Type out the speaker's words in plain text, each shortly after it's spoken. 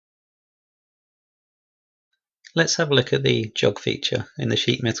Let's have a look at the jog feature in the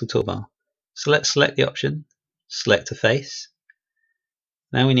sheet metal toolbar. So let's select the option, select a face.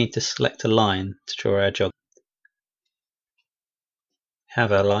 Now we need to select a line to draw our jog.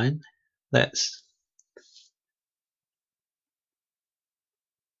 Have our line. Let's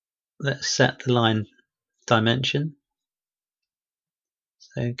set the line dimension.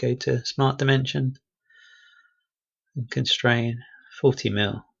 So go to Smart Dimension and constrain 40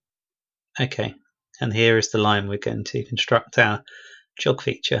 mm. Okay, and here is the line we're going to construct our jog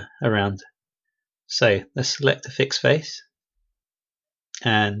feature around. So let's select a fixed face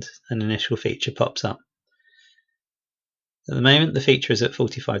and an initial feature pops up. At the moment the feature is at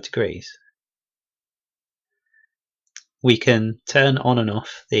 45 degrees. We can turn on and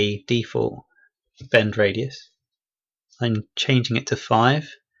off the default bend radius. I'm changing it to 5,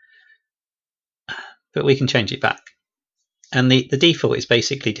 but we can change it back. And the default is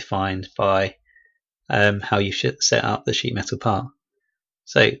basically defined by how you should set up the sheet metal part.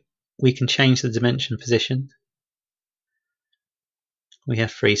 So we can change the dimension position. We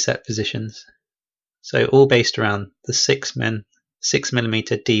have 3 set positions. So all based around the 6mm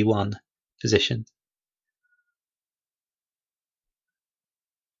D1 position.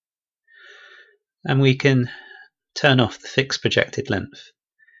 And we can turn off the fixed projected length,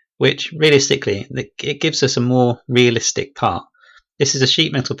 which realistically, it gives us a more realistic part. This is a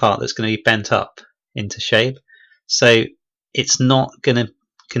sheet metal part that's going to be bent up into shape, so it's not going to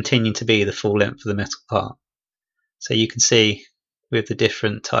continue to be the full length of the metal part. So you can see with the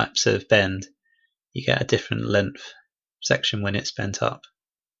different types of bend, you get a different length section when it's bent up.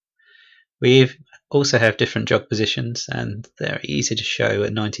 We also have different jog positions, and they're easy to show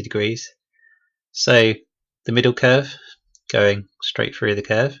at 90 degrees. So the middle curve, going straight through the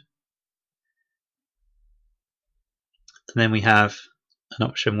curve. And then we have an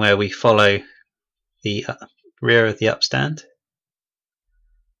option where we follow the rear of the upstand.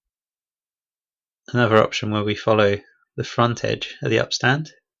 Another option where we follow the front edge of the upstand.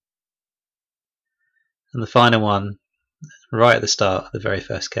 And the final one right at the start of the very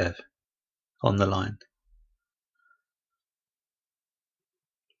first curve on the line.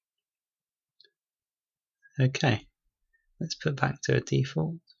 Okay, let's put back to a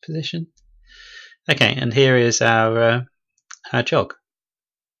default position. Okay, and here is our jog.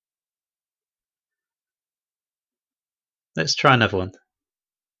 Let's try another one.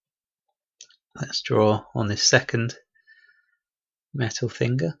 Let's draw on this second metal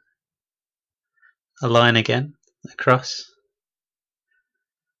finger a line again across.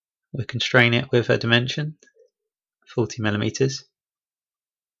 We constrain it with a dimension 40 mm,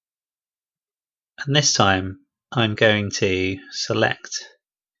 and this time I'm going to select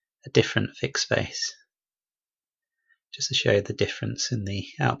a different fixed face just to show the difference in the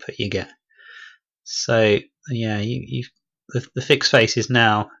output you get. So yeah, the fixed face is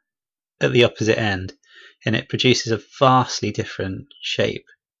now at the opposite end, and it produces a vastly different shape.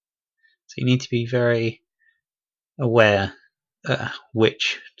 So you need to be very aware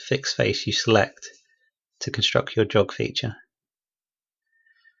which fixed face you select to construct your jog feature.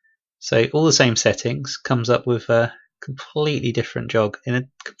 So all the same settings comes up with a completely different jog in a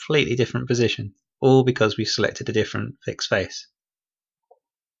completely different position, all because we selected a different fixed face.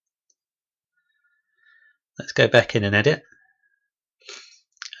 Let's go back in and edit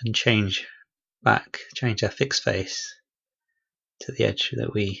and change our fixed face to the edge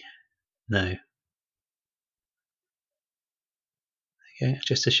that we know. Okay,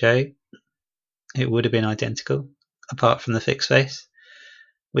 just to show it would have been identical apart from the fixed face.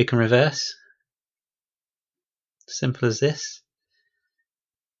 We can reverse, simple as this,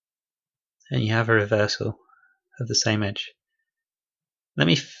 and you have a reversal of the same edge. Let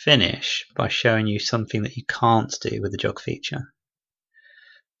me finish by showing you something that you can't do with the jog feature.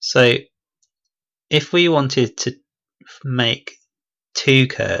 So if we wanted to make 2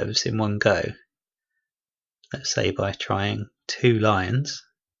 curves in one go, let's say by trying 2 lines,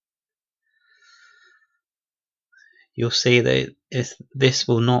 you'll see that this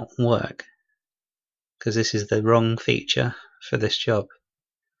will not work because this is the wrong feature for this job.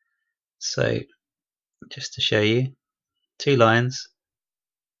 So just to show you, 2 lines.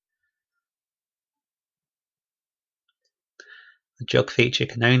 The jog feature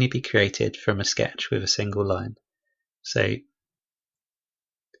can only be created from a sketch with a single line. So,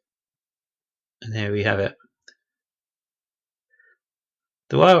 and there we have it.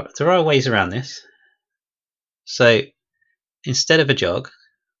 There are ways around this. So instead of a jog,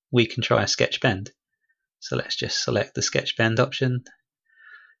 we can try a sketch bend. So let's just select the sketch bend option.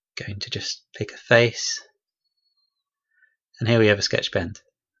 Going to just pick a face. And here we have a sketch bend.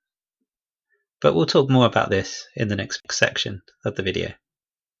 but we'll talk more about this in the next section of the video.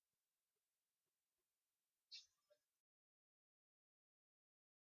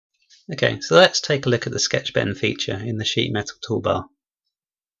 Okay, so let's take a look at the sketch bend feature in the sheet metal toolbar.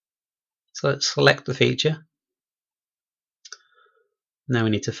 So let's select the feature. Now we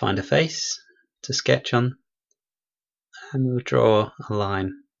need to find a face to sketch on, and we'll draw a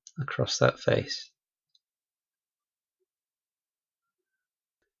line across that face.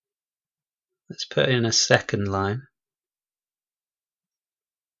 Let's put in a second line.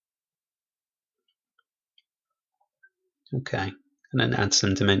 Okay, and then add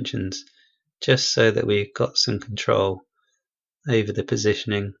some dimensions just so that we've got some control over the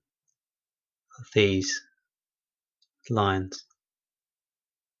positioning of these lines.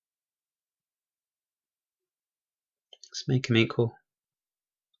 Let's make them equal.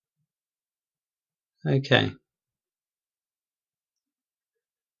 Okay.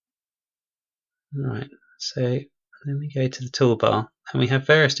 Right, so then we go to the toolbar and we have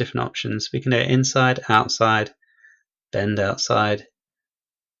various different options. We can do it inside, outside, bend outside.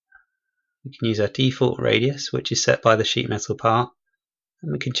 We can use our default radius, which is set by the sheet metal part,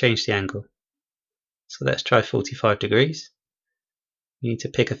 and we can change the angle. So let's try 45 degrees. We need to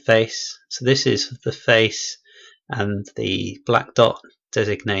pick a face. So this is the face, and the black dot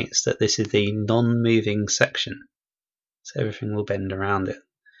designates that this is the non-moving section. So everything will bend around it.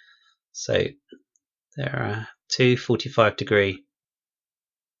 So there are two 45-degree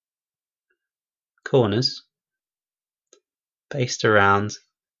corners based around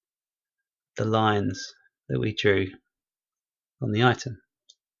the lines that we drew on the item.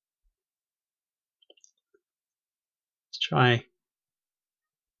 Let's try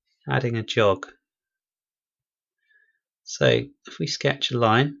adding a jog. So if we sketch a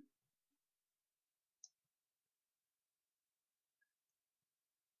line,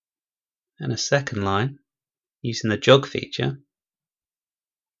 and a second line using the jog feature,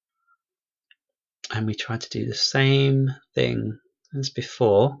 and we try to do the same thing as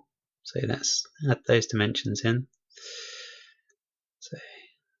before, so let's add those dimensions in. So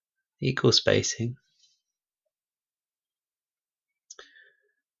equal spacing.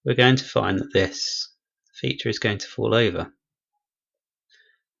 We're going to find that this feature is going to fall over.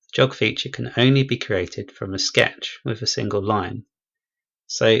 The jog feature can only be created from a sketch with a single line.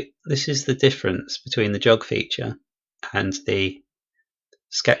 So this is the difference between the jog feature and the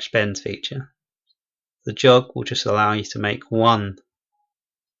sketch bend feature. The jog will just allow you to make one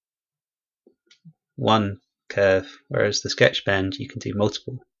curve, whereas the sketch bend you can do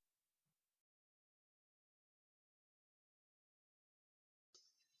multiple.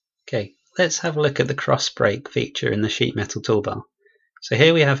 Okay, let's have a look at the cross break feature in the sheet metal toolbar. So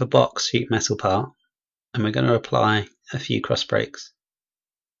here we have a box sheet metal part, and we're going to apply a few cross breaks.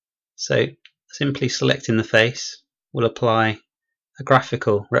 So simply selecting the face will apply a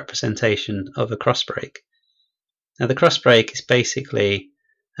graphical representation of a cross break. Now the cross break is basically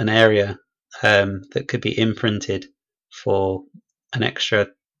an area that could be imprinted for an extra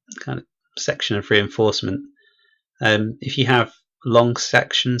kind of section of reinforcement. If you have long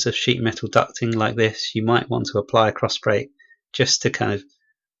sections of sheet metal ducting like this, you might want to apply a cross break just to kind of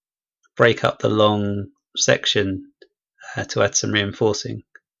break up the long section to add some reinforcing.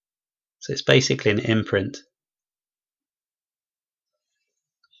 So it's basically an imprint.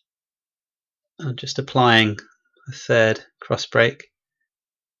 I'm just applying a third cross break.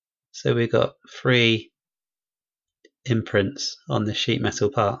 So we've got 3 imprints on the sheet metal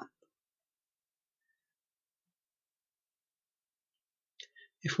part.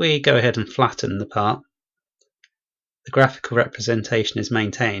 If we go ahead and flatten the part, the graphical representation is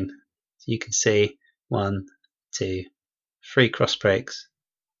maintained. So you can see 1, 2, 3 cross breaks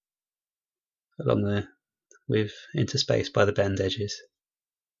along the with interspaced by the bend edges.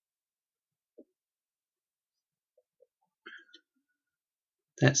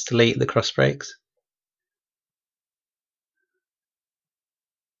 Let's delete the cross breaks.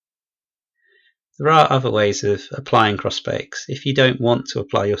 There are other ways of applying cross breaks. If you don't want to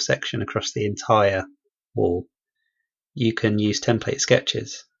apply your section across the entire wall, you can use template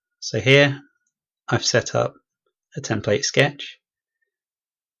sketches. So here I've set up a template sketch.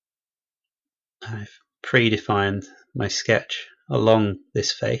 I've predefined my sketch along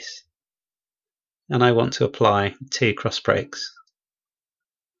this face, and I want to apply 2 cross breaks.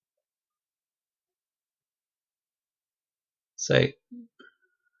 So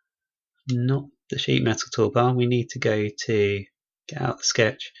not the sheet metal toolbar, we need to go to get out the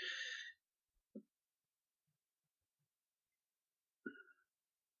sketch.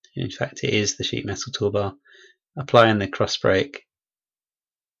 In fact, it is the sheet metal toolbar. Applying the cross break,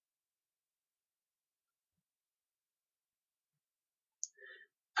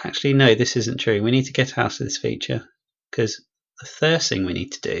 actually no, this isn't true. We need to get out of this feature, because the first thing we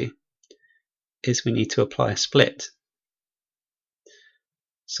need to do is we need to apply a split.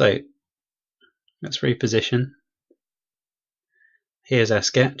 So let's reposition. Here's our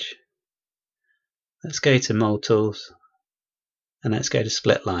sketch. Let's go to Mold Tools and let's go to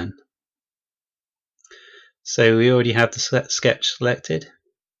Split Line. So we already have the sketch selected.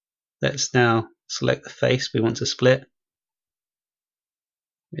 Let's now select the face we want to split.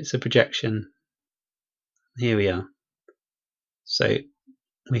 It's a projection. Here we are. So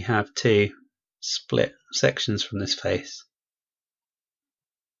we have two split sections from this face.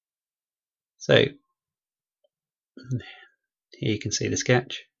 So here you can see the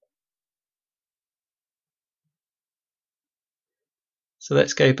sketch. So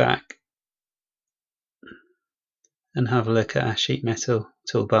let's go back and have a look at our sheet metal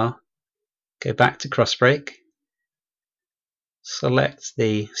toolbar. Go back to cross break. Select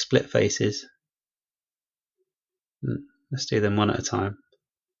the split faces. Let's do them one at a time.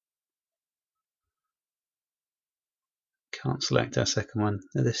 Can't select our second one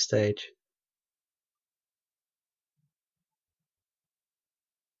at this stage.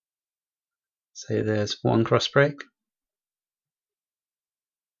 So there's one cross break,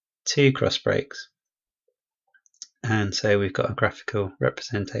 two cross breaks, and so we've got a graphical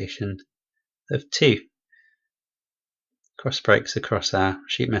representation of two cross breaks across our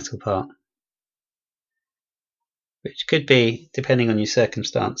sheet metal part, which could be, depending on your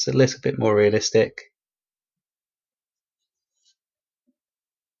circumstance, a little bit more realistic.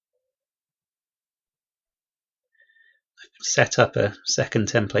 I've set up a second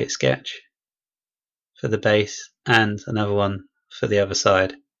template sketch for the base and another one for the other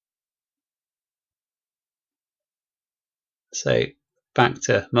side. So back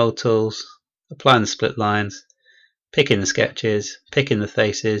to Mold Tools, applying the split lines, picking the sketches, picking the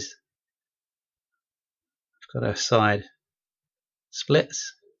faces. We've got our side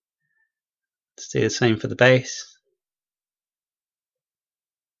splits. Let's do the same for the base.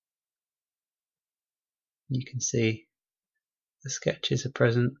 You can see the sketches are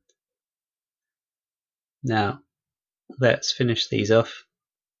present. Now let's finish these off.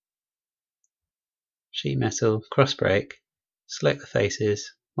 Sheet metal, cross break, select the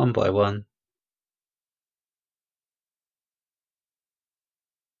faces one by one.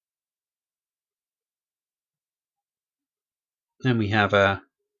 Then we have a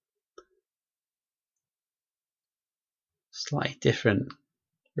slightly different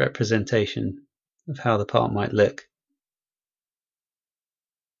representation of how the part might look.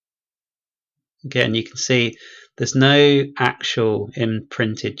 Again, you can see there's no actual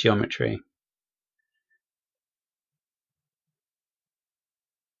imprinted geometry.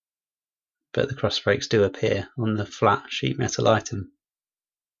 But the cross breaks do appear on the flat sheet metal item.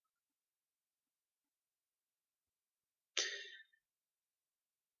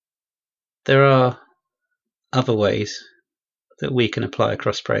 There are other ways that we can apply a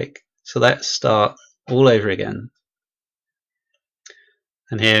cross break. So let's start all over again.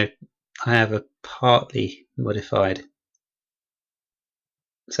 And here I have a partly modified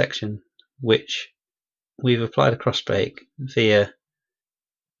section which we've applied a cross break via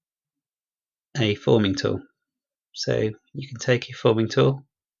a forming tool. So you can take a forming tool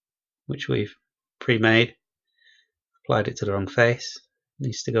which we've pre-made, applied it to the wrong face, it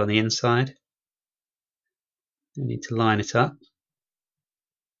needs to go on the inside. We need to line it up.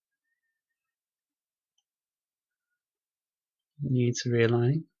 Needs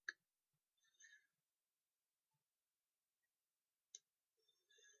realigning.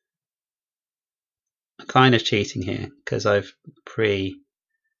 I'm kind of cheating here because I've pre-made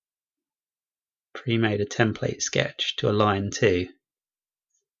a template sketch to align to.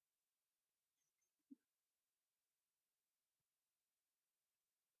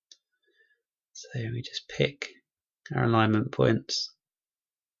 So we just pick our alignment points.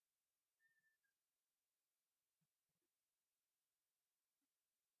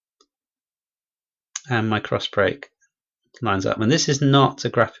 And my cross break lines up. And this is not a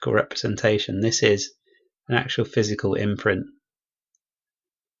graphical representation, this is an actual physical imprint.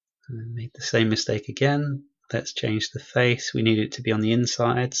 And I made the same mistake again. Let's change the face. We need it to be on the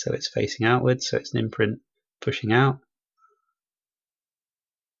inside, so it's facing outwards, so it's an imprint pushing out.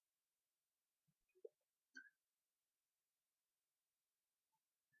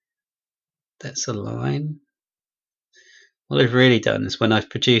 Let's align. What I've really done is when I've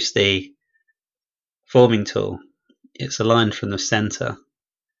produced the forming tool, it's aligned from the center,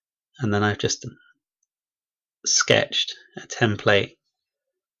 and then I've just sketched a template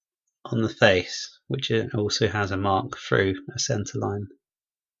on the face which also has a mark through a center line.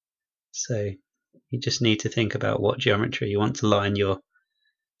 So you just need to think about what geometry you want to line your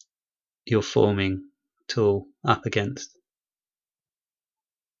forming tool up against.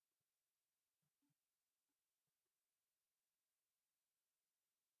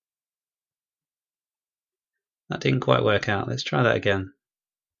 That didn't quite work out. Let's try that again.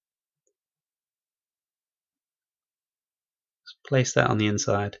 Let's place that on the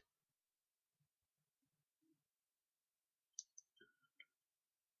inside.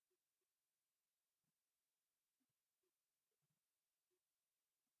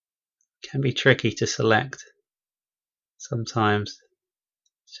 Can be tricky to select sometimes.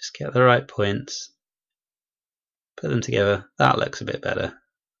 Just get the right points, put them together. That looks a bit better.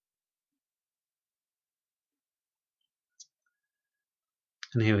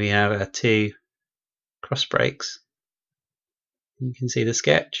 And here we have our two cross breaks. You can see the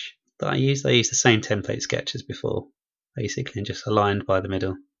sketch that I used. I used the same template sketch as before, basically just aligned by the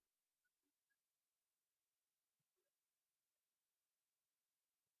middle.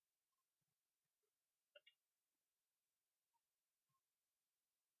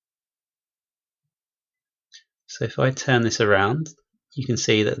 So if I turn this around, you can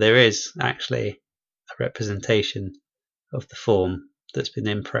see that there is actually a representation of the form that's been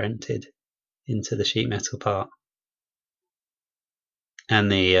imprinted into the sheet metal part. And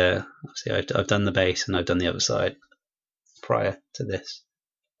the obviously I've done the base and I've done the other side prior to this.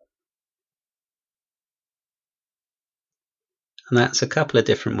 And that's a couple of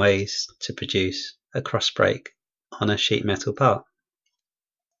different ways to produce a cross break on a sheet metal part.